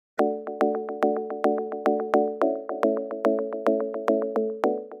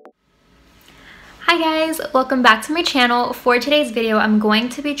Hi guys, welcome back to my channel. For today's video, I'm going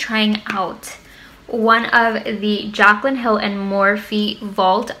to be trying out one of the Jaclyn Hill and Morphe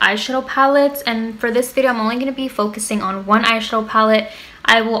Vault eyeshadow palettes, and for this video I'm only going to be focusing on one eyeshadow palette.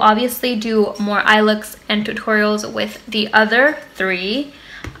 I will obviously do more eye looks and tutorials with the other three,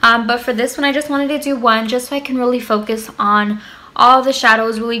 but for this one I just wanted to do one just so I can really focus on all the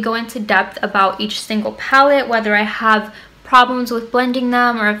shadows, really go into depth about each single palette, whether I have problems with blending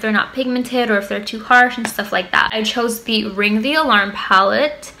them or if they're not pigmented or if they're too harsh and stuff like that. I chose the Ring the Alarm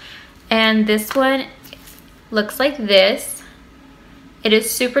palette, and this one looks like this. It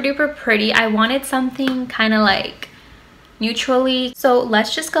is super duper pretty. I wanted something kind of like neutrally, so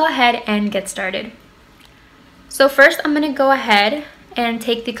let's just go ahead and get started. So first I'm gonna go ahead and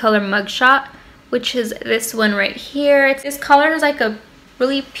take the color Mugshot, which is this one right here. This color is like a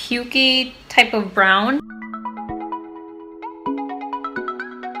really pukey type of brown.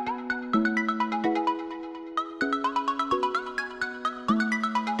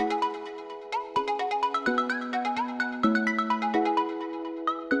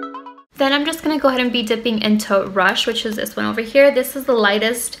 Then I'm just going to go ahead and be dipping into Rush, which is this one over here. This is the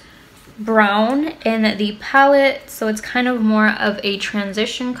lightest brown in the palette, so it's kind of more of a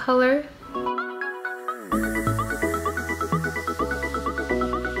transition color.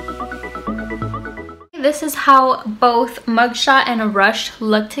 This is how both Mugshot and Rush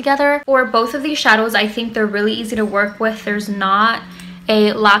look together. For both of these shadows, I think they're really easy to work with. There's not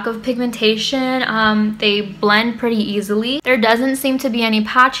a lack of pigmentation. They blend pretty easily. There doesn't seem to be any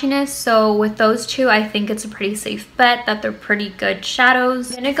patchiness, so with those two I think it's a pretty safe bet that they're pretty good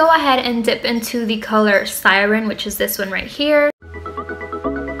shadows. I'm gonna go ahead and dip into the color Siren, which is this one right here.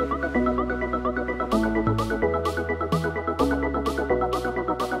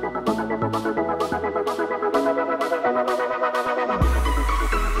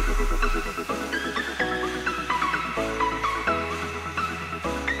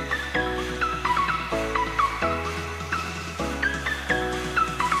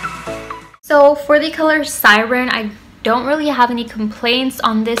 So for the color Siren, I don't really have any complaints.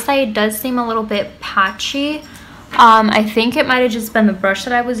 On this side, it does seem a little bit patchy. I think it might have just been the brush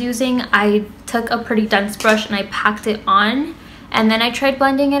that I was using. I took a pretty dense brush and I packed it on, and then I tried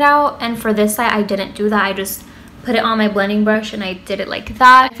blending it out. And for this side, I didn't do that. I just put it on my blending brush and I did it like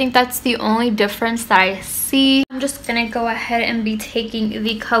that. I think that's the only difference that I see. I'm just gonna go ahead and be taking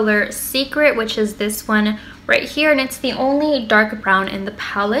the color Secret, which is this one right here, and it's the only dark brown in the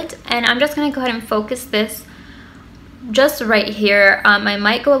palette, and I'm just gonna go ahead and focus this just right here. I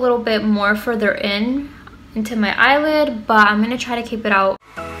might go a little bit more further into my eyelid, but I'm gonna try to keep it out.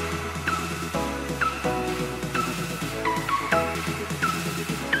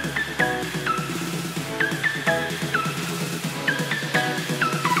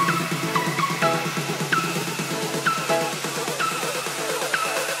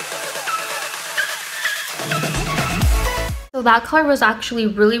 So that color was actually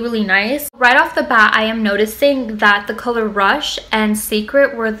really nice. Right off the bat, I am noticing that the color Rush and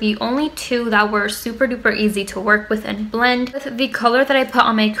Secret were the only two that were super duper easy to work with and blend. With the color that I put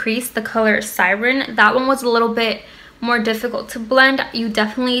on my crease, the color Siren, that one was a little bit more difficult to blend. You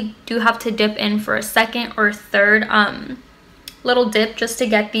definitely do have to dip in for a second or third little dip just to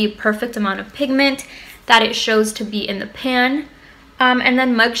get the perfect amount of pigment that it shows to be in the pan. And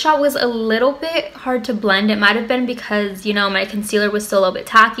then Mugshot was a little bit hard to blend. It might have been because, you know, my concealer was still a little bit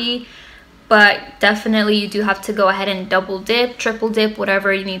tacky, but definitely you do have to go ahead and double dip, triple dip,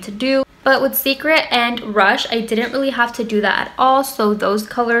 whatever you need to do. But with Secret and Rush, I didn't really have to do that at all, so those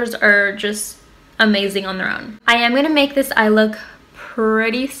colors are just amazing on their own. I am going to make this eye look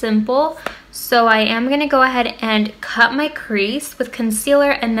pretty simple, so I am going to go ahead and cut my crease with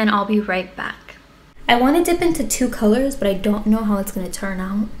concealer, and then I'll be right back. I want to dip into two colors, but I don't know how it's going to turn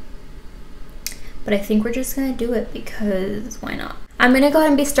out. But I think we're just going to do it because why not? I'm going to go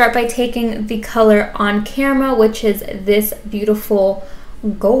ahead and start by taking the color On Camera, which is this beautiful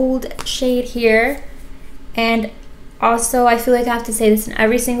gold shade here. And also, I feel like I have to say this in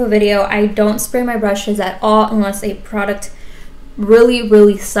every single video, I don't spray my brushes at all unless a product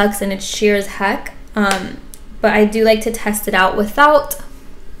really sucks and it's sheer as heck. But I do like to test it out without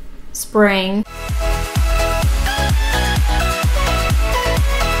spraying.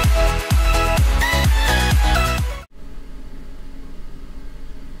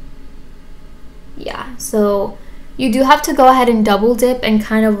 Yeah, so you do have to go ahead and double dip and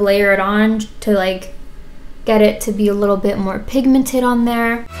kind of layer it on to like get it to be a little bit more pigmented on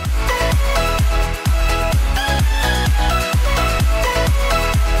there.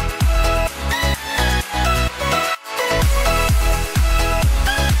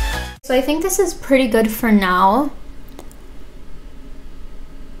 So I think this is pretty good for now.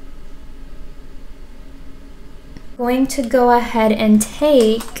 Going to go ahead and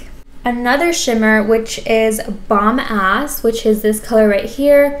take another shimmer, which is Bomb Ass, which is this color right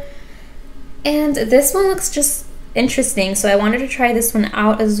here. And this one looks just interesting, so I wanted to try this one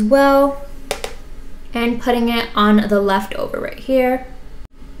out as well. And putting it on the leftover right here.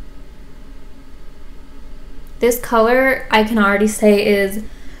 This color, I can already say, is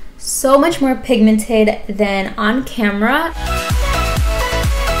so much more pigmented than on camera.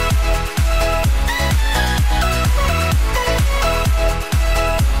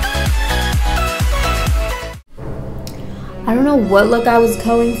 I don't know what look I was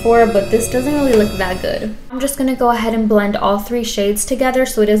going for, but this doesn't really look that good. I'm just gonna go ahead and blend all 3 shades together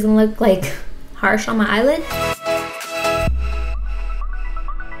so it doesn't look like harsh on my eyelid.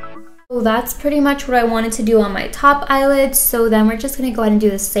 So that's pretty much what I wanted to do on my top eyelid. So then we're just gonna go ahead and do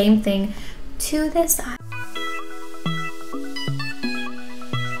the same thing to this eye.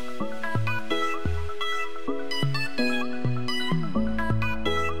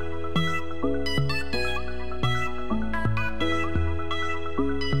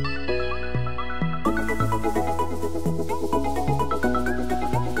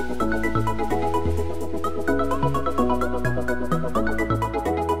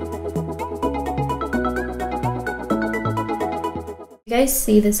 You guys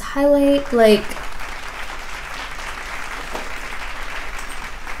see this highlight? Like,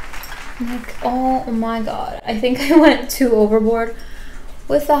 oh my god. I think I went too overboard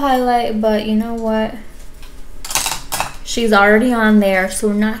with the highlight, but you know what? She's already on there, so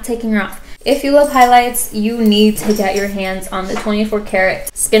we're not taking her off. If you love highlights, you need to get your hands on the 24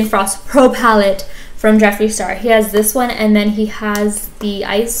 karat Skin Frost Pro palette from Jeffree Star. He has this one, and then he has the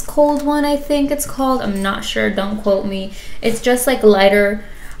ice cold one, I think it's called. I'm not sure, don't quote me. It's just like lighter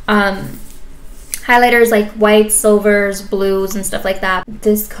highlighters, like whites, silvers, blues, and stuff like that.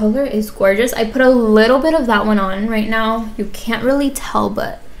 This color is gorgeous. I put a little bit of that one on right now. You can't really tell,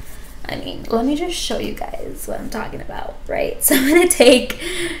 but I mean, let me just show you guys what I'm talking about, right? So I'm gonna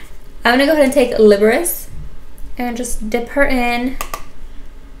go ahead and take Liberis and just dip her in.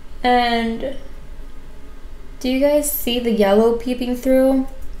 And do you guys see the yellow peeping through?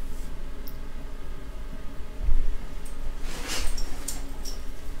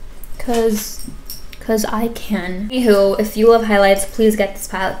 Cause I can. Anywho, if you love highlights, please get this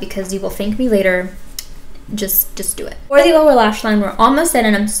palette because you will thank me later. Just do it. For the lower lash line, we're almost in,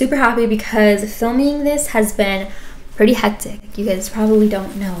 and I'm super happy because filming this has been pretty hectic. You guys probably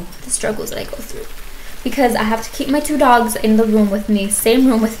don't know the struggles that I go through, because I have to keep my 2 dogs in the room with me, same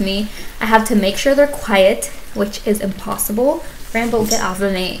room with me. I have to make sure they're quiet, which is impossible. Rambo, get off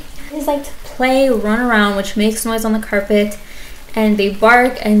of me. They just like to play, run around, which makes noise on the carpet, and they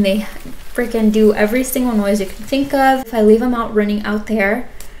bark and they freaking do every single noise you can think of. If I leave them out running out there,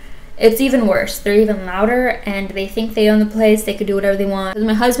 it's even worse. They're even louder and they think they own the place. They could do whatever they want.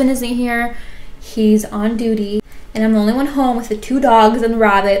 My husband isn't here. He's on duty, and I'm the only one home with the 2 dogs and the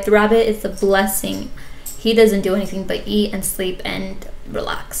rabbit. The rabbit is a blessing. He doesn't do anything but eat and sleep and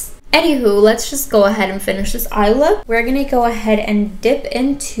relax. Anywho, let's just go ahead and finish this eye look. We're gonna go ahead and dip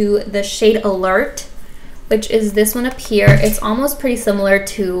into the shade Alert, which is this one up here. It's almost pretty similar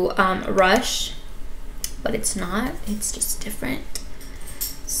to Rush, but it's not. It's just different.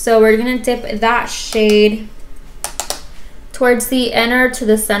 So we're gonna dip that shade towards the inner to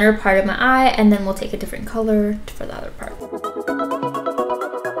the center part of my eye, and then we'll take a different color for the other part.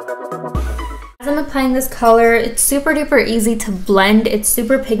 As I'm applying this color, it's super duper easy to blend. It's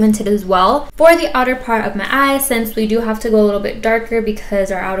super pigmented as well. For the outer part of my eye, since we do have to go a little bit darker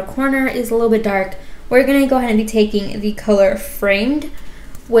because our outer corner is a little bit dark, we're gonna go ahead and be taking the color Framed,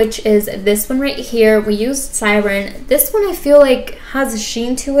 which is this one right here. We used Siren. This one I feel like has a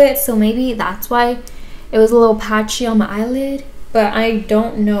sheen to it, so maybe that's why it was a little patchy on my eyelid, but I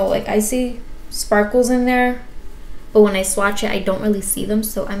don't know. Like, I see sparkles in there, but when I swatch it, I don't really see them,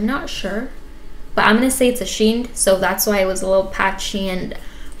 so I'm not sure. But I'm gonna say it's a sheen, so that's why it was a little patchy and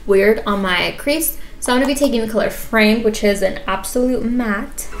weird on my crease. So I'm gonna be taking the color Framed, which is an absolute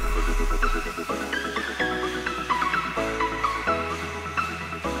matte.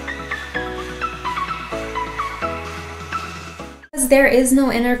 There is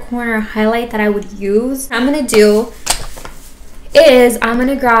no inner corner highlight that I would use. What I'm gonna do is I'm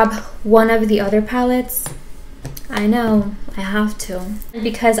gonna grab one of the other palettes. I know, I have to,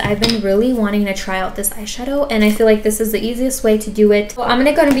 because I've been really wanting to try out this eyeshadow, and I feel like this is the easiest way to do it. So I'm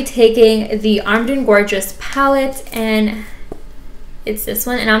gonna be taking the Armed and Gorgeous palette, and it's this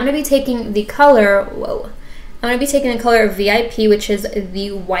one, and I'm gonna be taking the color, whoa, I'm going to be taking the color VIP, which is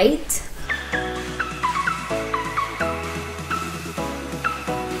the white.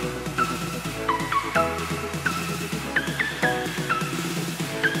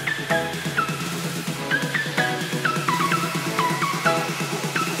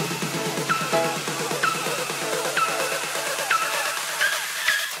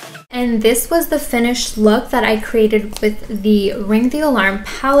 And this was the finished look that I created with the Ring the Alarm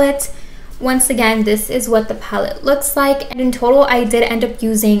palette. Once again, this is what the palette looks like. And in total, I did end up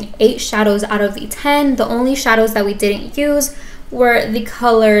using 8 shadows out of the 10. The only shadows that we didn't use were the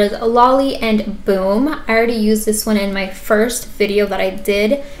colors Lolly and Boom. I already used this one in my first video that I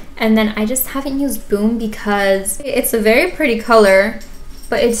did. And then I just haven't used Boom because it's a very pretty color,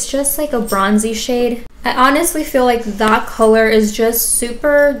 but it's just like a bronzy shade. I honestly feel like that color is just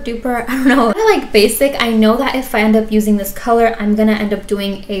super duper, I don't know, like basic. I know that if I end up using this color, I'm gonna end up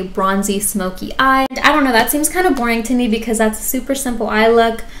doing a bronzy smoky eye. And I don't know, that seems kind of boring to me because that's a super simple eye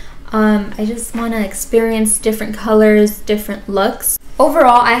look. I just want to experience different colors, different looks.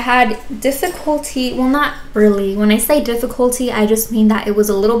 Overall, I had difficulty, well, not really. When I say difficulty, I just mean that it was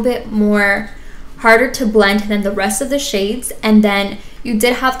a little bit more harder to blend than the rest of the shades, and then you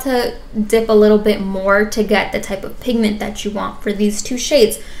did have to dip a little bit more to get the type of pigment that you want for these 2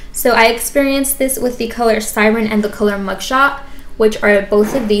 shades. So I experienced this with the color Siren and the color Mugshot, which are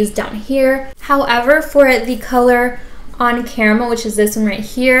both of these down here. However, for the color On Camera, which is this one right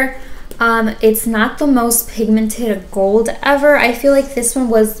here, it's not the most pigmented gold ever. I feel like this one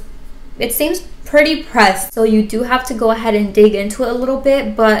was, it seems pretty pressed, so you do have to go ahead and dig into it a little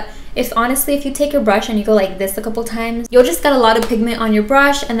bit. But if you take your brush and you go like this a couple times, you'll just get a lot of pigment on your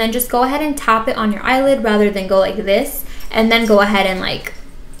brush, and then just go ahead and tap it on your eyelid rather than go like this, and then go ahead and like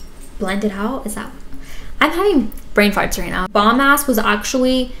blend it out. I'm having brain farts right now. Bomb Mask was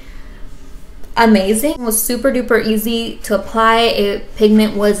actually amazing. It was super duper easy to apply.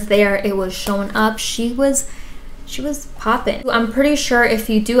 Pigment was there, it was showing up. She was popping. I'm pretty sure if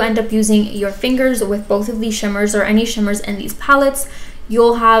you do end up using your fingers with both of these shimmers or any shimmers in these palettes,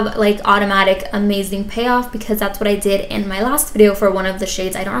 you'll have like automatic amazing payoff, because that's what I did in my last video for one of the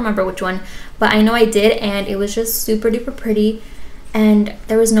shades. I don't remember which one, but I know I did, and it was just super duper pretty and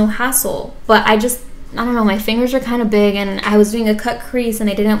there was no hassle. But I don't know, my fingers are kind of big and I was doing a cut crease and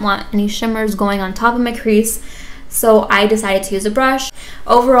I didn't want any shimmers going on top of my crease, so I decided to use a brush.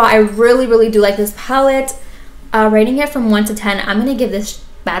 Overall, I really do like this palette. Rating it from 1 to 10, I'm gonna give this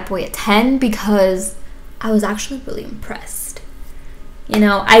bad boy a 10 because I was actually really impressed. You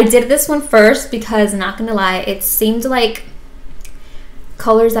know, I did this one first because, not gonna lie, it seemed like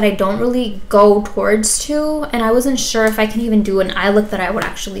colors that I don't really go towards to, and I wasn't sure if I can even do an eye look that I would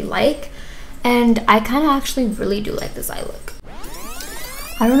actually like. And I kind of actually really do like this eye look.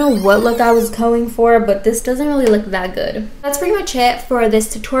 I don't know what look I was going for, but this doesn't really look that good. That's pretty much it for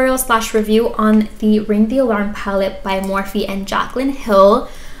this tutorial / review on the Ring the Alarm palette by Morphe and Jaclyn Hill.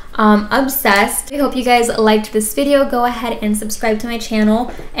 Obsessed. I hope you guys liked this video. Go ahead and subscribe to my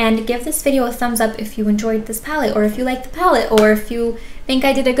channel and give this video a thumbs up if you enjoyed this palette, or if you like the palette, or if you think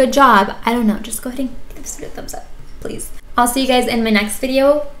I did a good job. I don't know, just go ahead and give this video a thumbs up, please. I'll see you guys in my next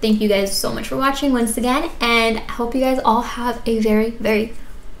video. Thank you guys so much for watching once again, and I hope you guys all have a very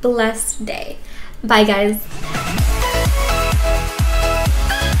blessed day. Bye guys.